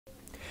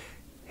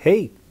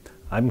Hey,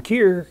 I'm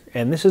Kier,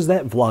 and this is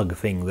that vlog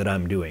thing that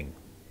I'm doing.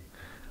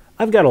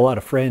 I've got a lot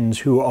of friends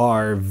who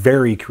are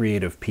very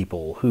creative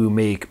people, who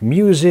make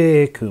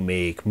music, who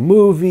make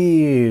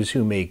movies,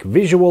 who make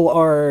visual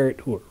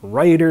art, who are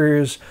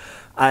writers.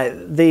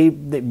 They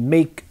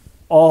make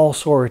all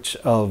sorts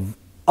of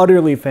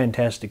utterly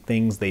fantastic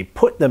things. They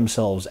put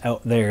themselves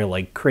out there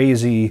like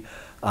crazy.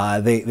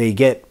 They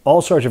get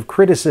all sorts of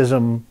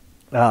criticism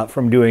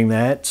from doing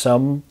that,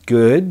 some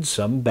good,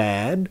 some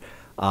bad.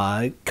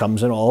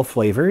 Comes in all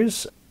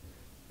flavors.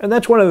 And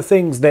that's one of the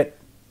things that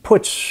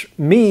puts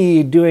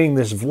me doing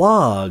this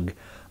vlog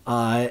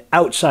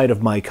outside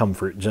of my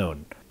comfort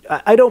zone.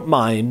 I don't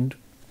mind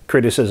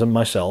criticism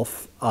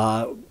myself,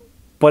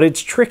 but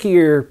it's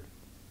trickier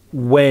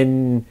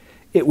when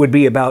it would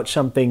be about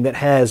something that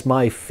has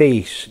my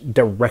face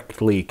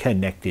directly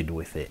connected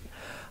with it.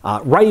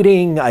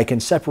 Writing, I can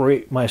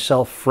separate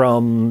myself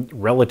from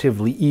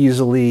relatively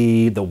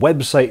easily. The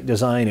website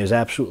design is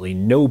absolutely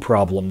no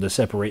problem to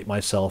separate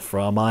myself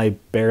from. I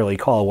barely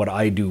call what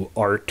I do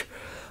art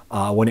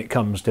when it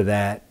comes to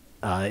that.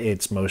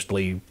 It's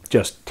mostly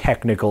just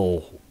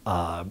technical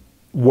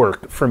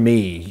work for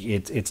me.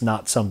 It's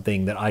not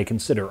something that I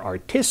consider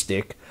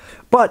artistic,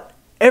 but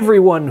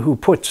everyone who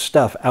puts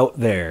stuff out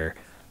there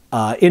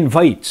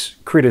invites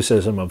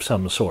criticism of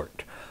some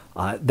sort.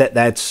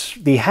 That's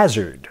the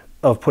hazard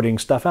of putting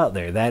stuff out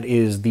there. That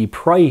is the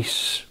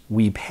price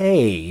we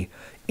pay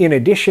in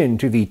addition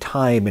to the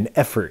time and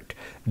effort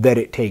that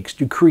it takes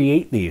to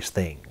create these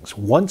things.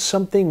 Once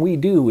something we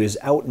do is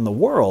out in the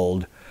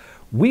world,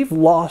 we've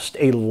lost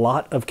a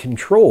lot of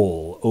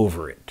control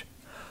over it.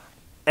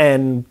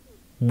 And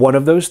one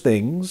of those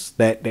things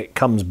that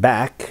comes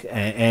back,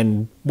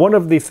 and one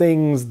of the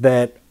things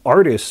that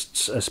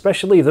artists,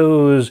 especially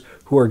those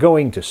who are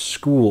going to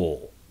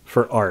school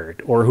for art,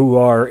 or who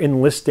are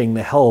enlisting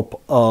the help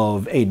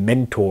of a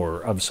mentor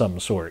of some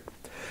sort,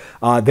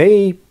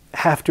 they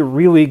have to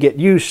really get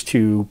used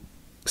to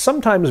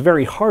sometimes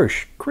very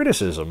harsh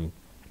criticism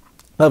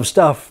of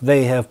stuff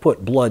they have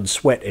put blood,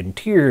 sweat, and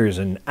tears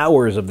and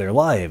hours of their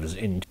lives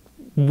into.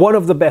 One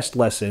of the best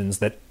lessons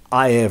that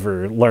I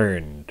ever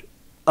learned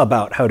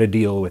about how to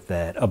deal with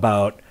that,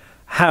 about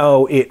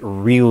how it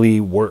really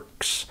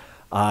works,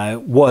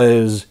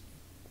 was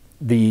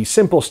the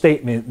simple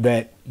statement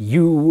that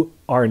you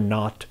are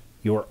not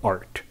your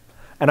art.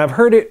 And I've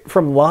heard it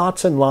from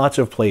lots and lots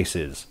of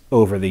places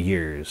over the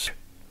years.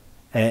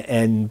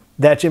 And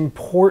that's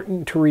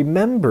important to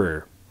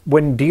remember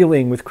when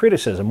dealing with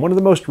criticism. One of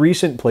the most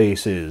recent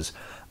places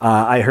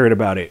I heard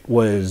about it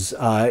was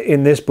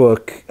in this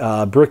book,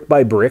 Brick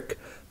by Brick,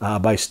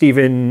 by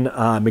Stephen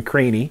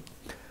McCraney.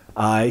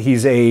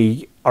 He's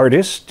an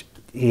artist.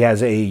 He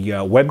has a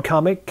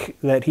webcomic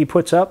that he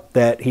puts up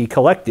that he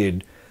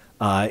collected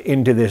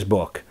into this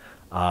book.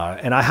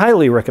 And I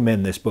highly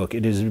recommend this book.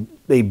 It is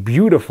a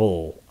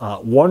beautiful,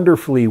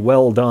 wonderfully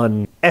well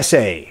done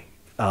essay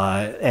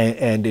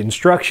and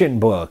instruction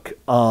book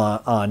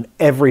on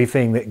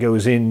everything that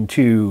goes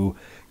into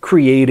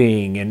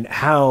creating and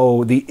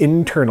how the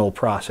internal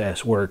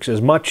process works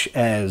as much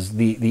as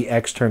the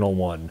external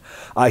one.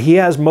 He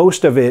has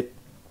most of it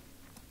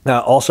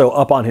also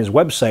up on his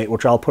website,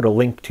 which I'll put a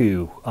link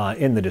to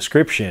in the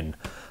description,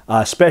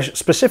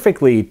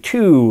 specifically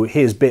to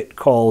his bit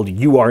called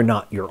You Are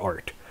Not Your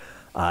Art.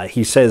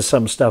 He says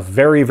some stuff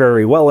very,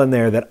 very well in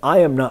there that I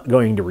am not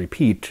going to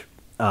repeat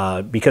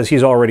because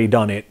he's already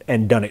done it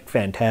and done it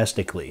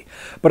fantastically.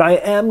 But I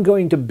am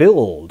going to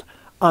build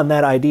on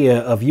that idea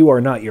of you are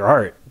not your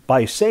art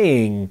by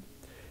saying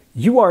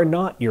you are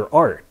not your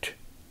art,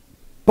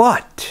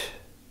 but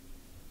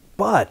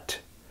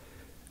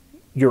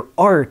your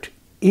art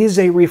is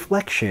a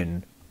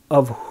reflection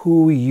of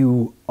who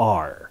you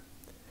are.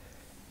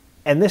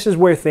 And this is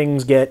where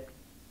things get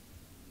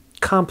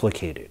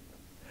complicated.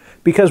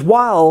 Because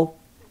while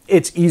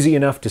it's easy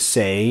enough to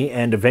say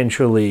and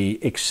eventually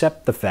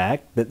accept the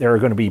fact that there are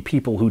going to be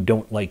people who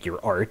don't like your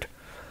art,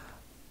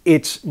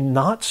 it's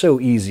not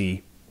so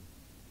easy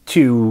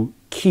to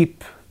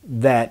keep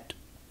that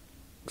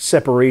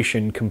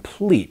separation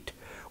complete,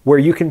 where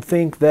you can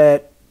think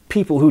that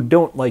people who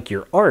don't like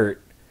your art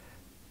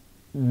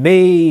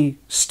may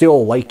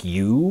still like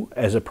you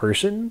as a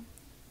person,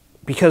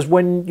 because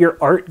when your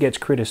art gets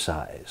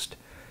criticized,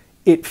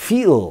 it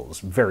feels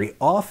very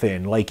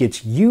often like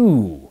it's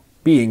you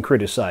being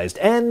criticized.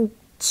 And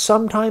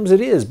sometimes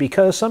it is,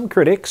 because some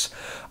critics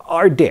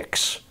are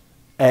dicks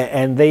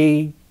and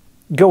they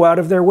go out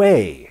of their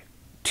way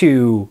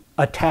to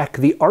attack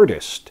the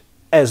artist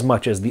as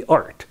much as the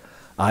art.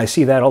 I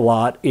see that a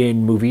lot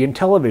in movie and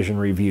television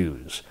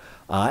reviews.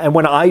 And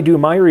when I do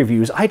my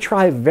reviews, I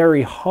try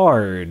very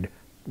hard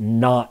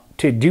not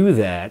to do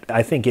that.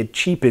 I think it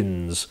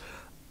cheapens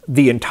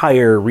the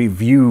entire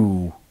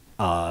review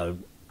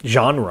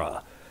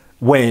genre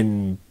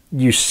when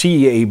you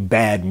see a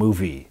bad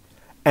movie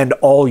and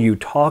all you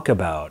talk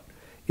about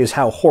is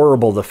how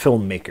horrible the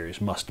filmmakers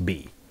must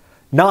be.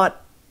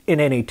 Not in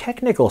any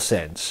technical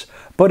sense,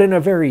 but in a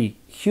very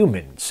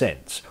human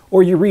sense.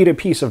 Or you read a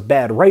piece of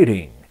bad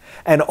writing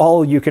and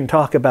all you can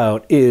talk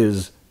about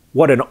is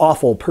what an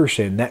awful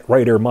person that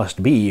writer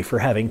must be for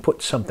having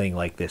put something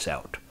like this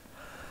out.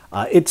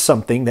 It's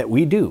something that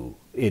we do.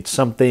 It's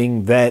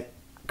something that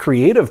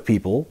creative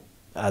people,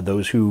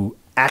 those who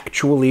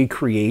actually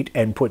create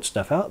and put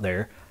stuff out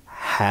there,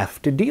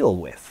 have to deal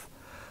with.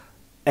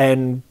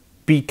 And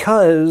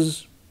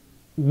because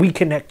we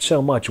connect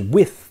so much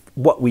with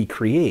what we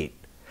create,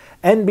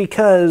 and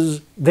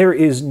because there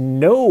is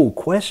no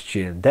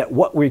question that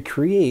what we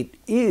create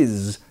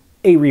is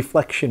a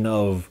reflection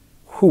of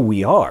who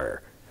we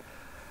are,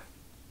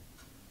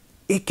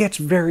 it gets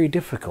very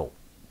difficult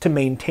to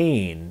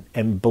maintain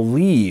and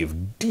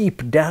believe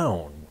deep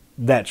down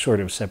that sort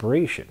of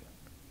separation.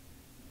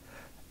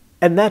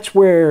 And that's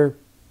where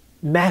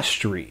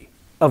mastery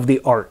of the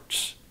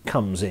arts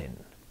comes in.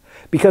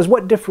 Because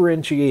what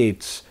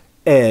differentiates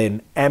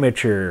an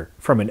amateur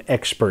from an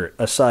expert,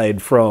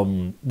 aside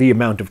from the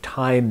amount of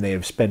time they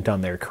have spent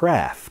on their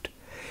craft,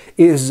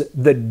 is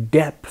the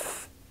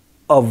depth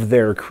of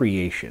their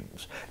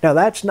creations. Now,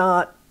 that's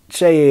not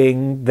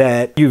saying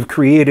that you've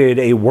created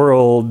a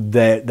world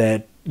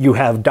that you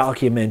have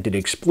documented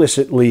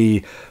explicitly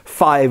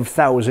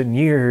 5,000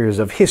 years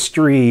of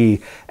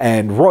history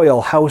and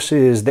royal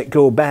houses that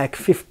go back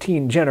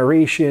 15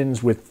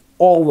 generations with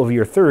all of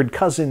your third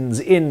cousins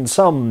in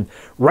some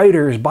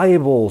writer's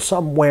Bible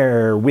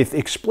somewhere with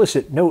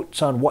explicit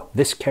notes on what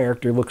this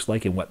character looks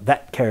like and what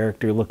that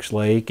character looks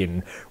like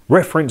and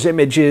reference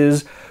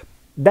images.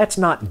 That's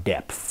not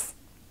depth.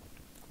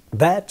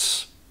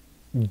 That's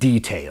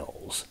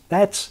details.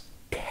 That's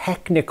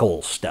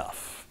technical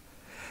stuff.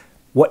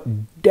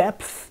 What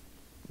depth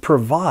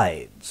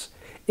provides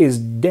is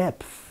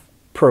depth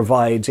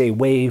provides a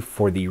way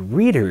for the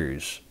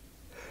readers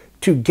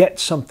to get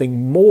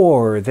something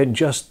more than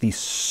just the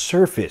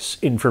surface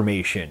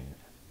information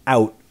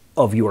out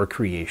of your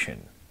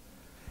creation.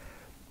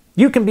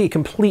 You can be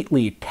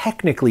completely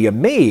technically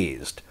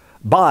amazed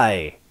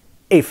by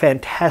a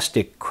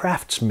fantastic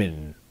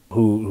craftsman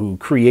who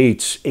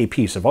creates a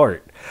piece of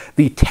art.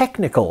 The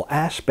technical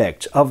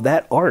aspects of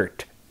that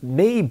art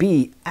may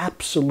be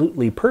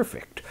absolutely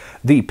perfect.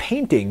 The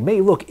painting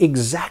may look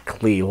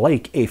exactly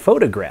like a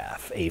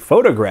photograph. A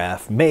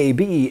photograph may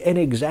be an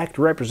exact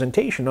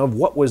representation of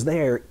what was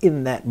there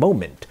in that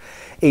moment.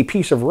 A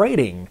piece of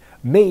writing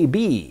may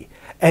be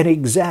an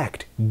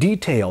exact,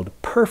 detailed,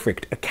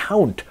 perfect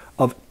account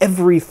of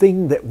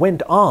everything that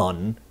went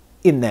on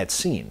in that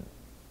scene.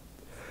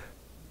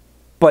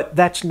 But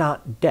that's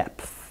not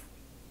depth.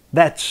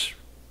 That's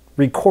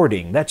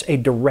recording. That's a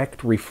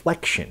direct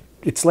reflection.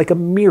 It's like a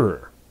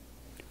mirror.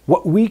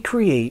 What we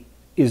create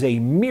is a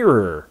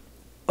mirror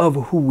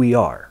of who we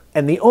are.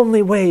 And the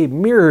only way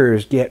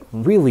mirrors get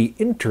really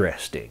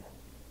interesting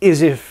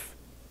is if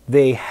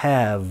they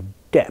have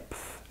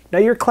depth. Now,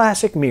 your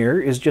classic mirror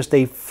is just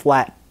a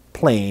flat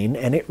plane,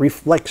 and it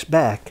reflects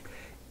back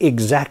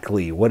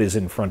exactly what is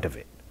in front of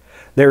it.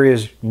 There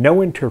is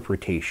no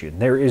interpretation.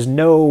 There is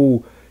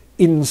no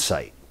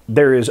insight.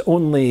 There is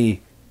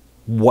only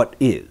what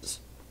is.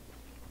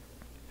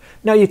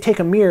 Now, you take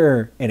a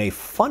mirror in a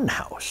fun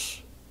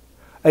house,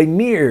 a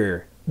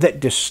mirror that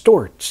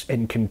distorts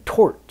and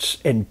contorts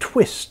and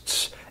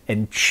twists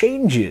and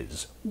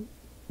changes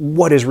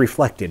what is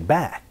reflected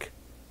back.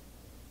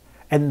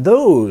 And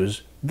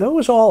those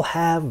all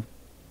have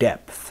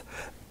depth.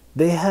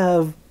 They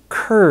have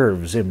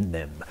curves in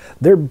them.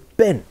 They're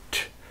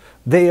bent.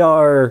 They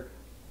are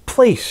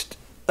placed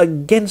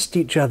against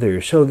each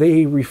other so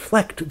they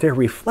reflect their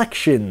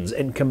reflections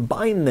and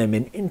combine them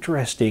in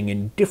interesting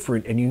and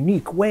different and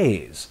unique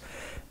ways.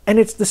 And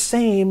it's the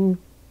same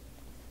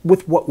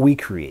with what we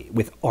create,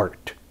 with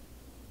art.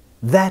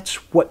 That's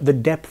what the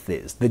depth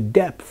is. The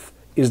depth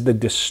is the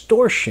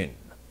distortion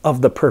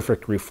of the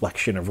perfect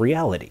reflection of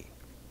reality.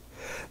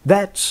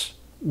 That's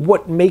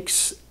what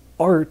makes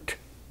art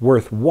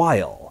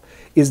worthwhile,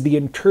 is the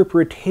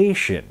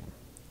interpretation,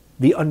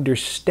 the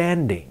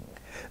understanding,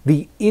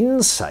 the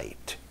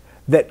insight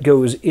that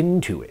goes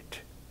into it,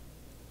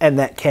 and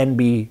that can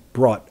be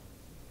brought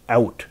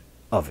out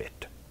of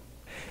it.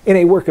 In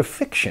a work of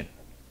fiction,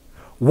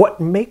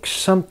 what makes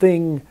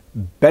something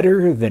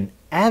better than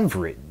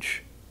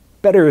average,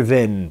 better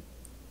than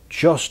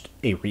just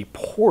a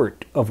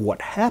report of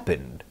what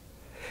happened,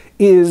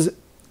 is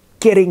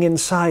getting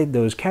inside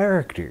those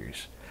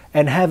characters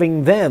and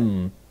having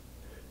them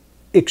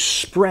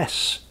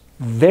express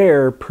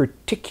their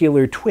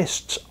particular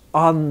twists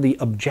on the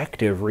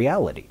objective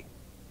reality.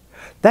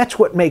 That's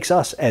what makes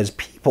us as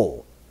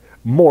people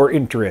more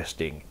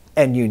interesting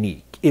and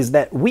unique, is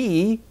that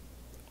we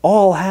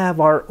all have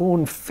our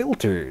own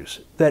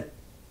filters that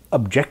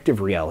objective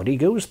reality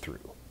goes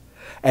through.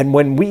 And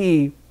when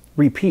we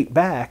repeat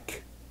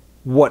back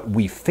what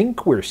we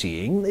think we're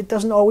seeing, it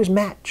doesn't always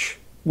match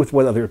with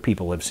what other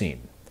people have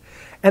seen.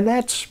 And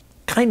that's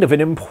kind of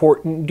an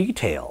important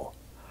detail.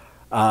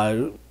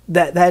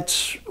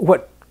 That's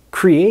what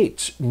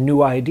creates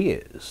new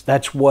ideas.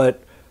 That's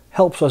what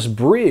helps us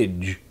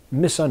bridge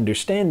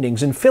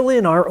misunderstandings and fill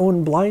in our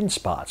own blind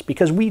spots,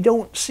 because we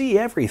don't see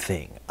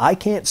everything. I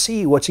can't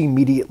see what's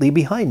immediately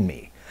behind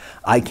me.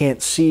 I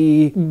can't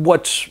see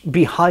what's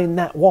behind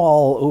that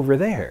wall over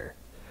there.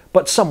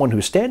 But someone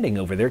who's standing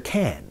over there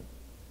can.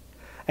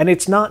 And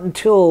it's not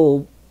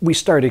until we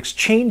start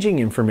exchanging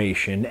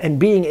information and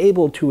being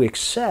able to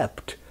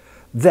accept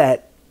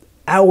that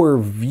our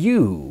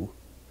view,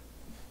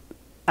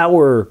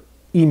 our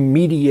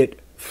immediate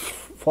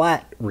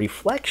flat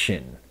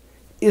reflection,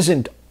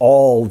 isn't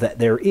all that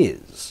there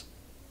is,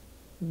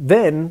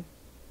 then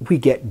we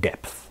get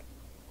depth.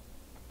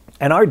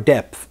 And our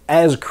depth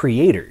as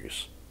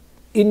creators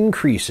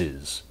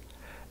increases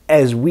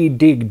as we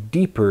dig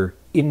deeper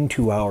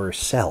into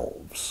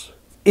ourselves.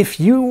 If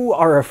you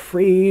are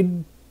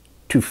afraid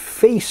to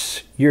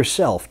face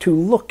yourself, to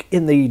look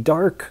in the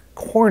dark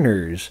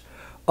corners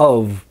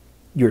of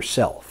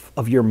yourself,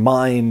 of your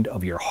mind,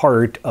 of your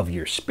heart, of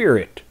your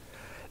spirit,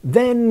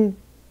 then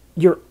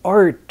your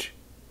art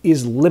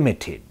is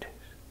limited.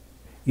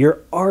 Your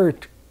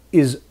art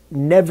is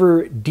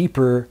never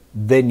deeper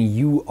than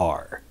you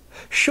are.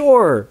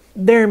 Sure,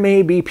 there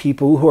may be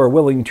people who are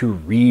willing to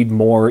read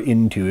more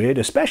into it,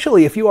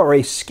 especially if you are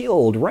a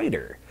skilled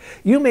writer.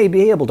 You may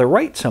be able to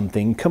write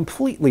something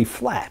completely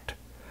flat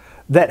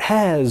that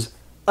has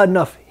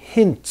enough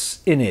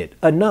hints in it,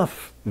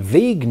 enough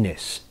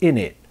vagueness in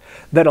it,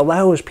 that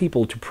allows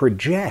people to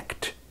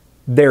project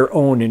their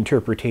own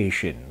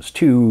interpretations,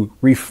 to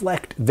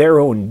reflect their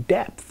own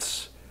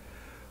depths.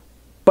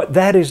 But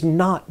that is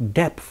not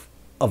depth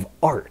of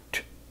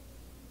art.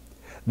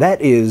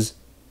 That is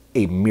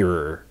a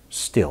mirror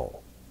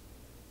still.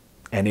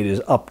 And it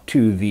is up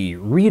to the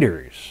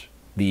readers,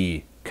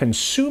 the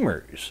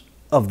consumers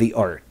of the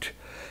art,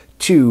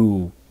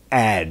 to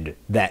add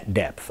that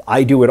depth.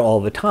 I do it all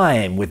the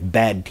time with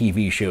bad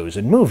TV shows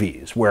and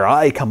movies, where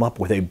I come up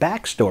with a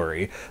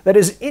backstory that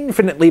is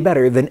infinitely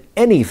better than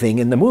anything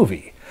in the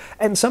movie.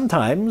 And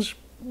sometimes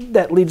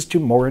that leads to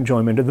more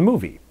enjoyment of the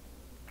movie.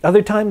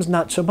 Other times,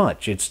 not so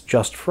much. It's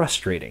just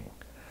frustrating.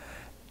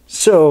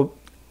 So,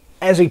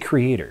 as a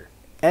creator,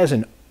 as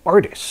an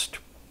artist,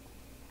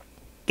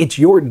 it's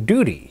your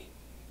duty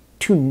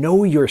to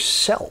know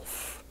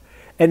yourself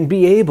and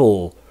be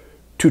able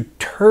to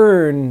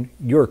turn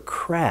your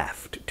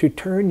craft, to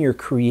turn your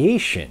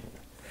creation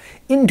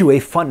into a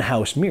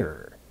funhouse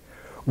mirror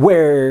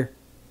where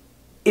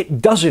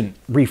it doesn't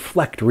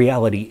reflect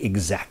reality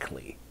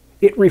exactly.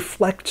 It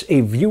reflects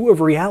a view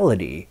of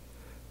reality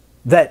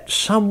that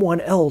someone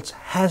else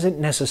hasn't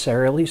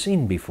necessarily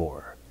seen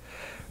before.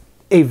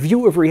 A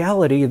view of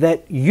reality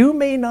that you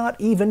may not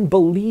even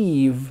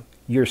believe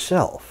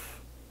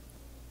yourself,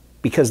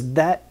 because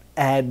that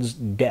adds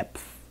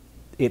depth.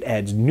 It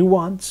adds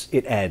nuance,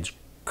 it adds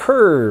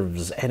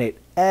curves, and it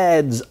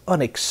adds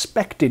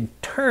unexpected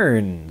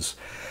turns,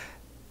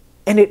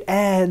 and it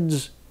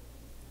adds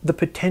the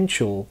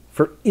potential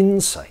for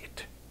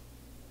insight.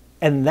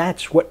 And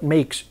that's what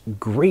makes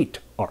great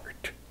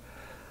art.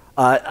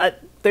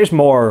 There's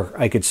more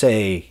I could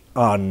say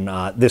on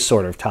this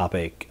sort of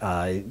topic.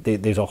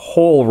 There's a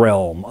whole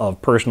realm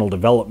of personal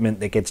development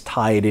that gets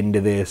tied into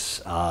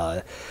this,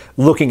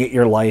 looking at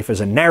your life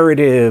as a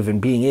narrative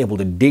and being able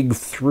to dig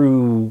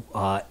through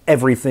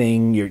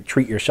everything. You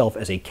treat yourself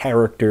as a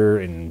character,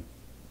 and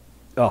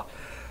I'll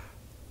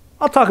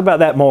talk about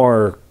that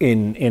more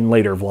in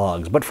later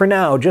vlogs. But for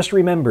now, just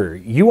remember,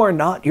 you are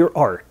not your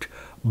art,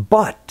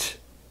 but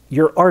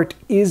your art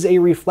is a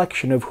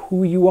reflection of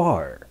who you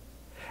are.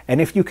 And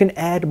if you can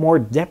add more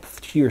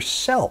depth to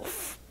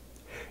yourself,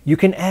 you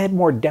can add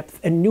more depth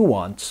and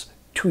nuance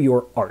to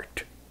your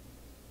art.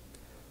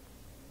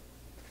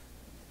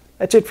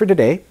 That's it for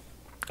today.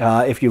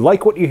 If you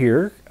like what you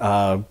hear,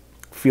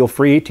 feel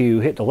free to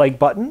hit the like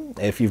button.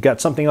 If you've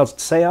got something else to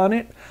say on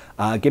it,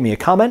 give me a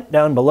comment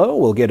down below.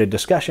 We'll get a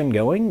discussion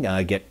going,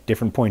 get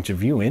different points of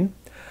view in.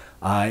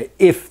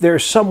 If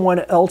there's someone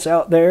else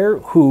out there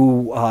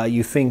who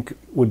you think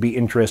would be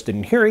interested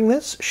in hearing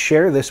this,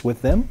 share this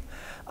with them.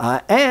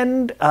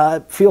 And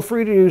feel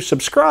free to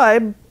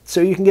subscribe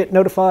so you can get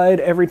notified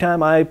every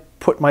time I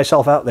put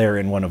myself out there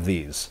in one of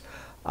these.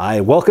 I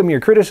welcome your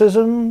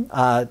criticism.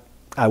 I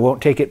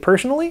won't take it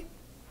personally,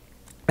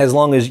 as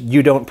long as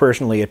you don't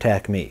personally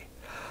attack me.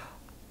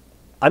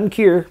 I'm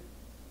Kier.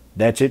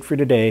 That's it for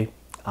today.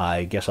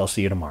 I guess I'll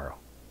see you tomorrow.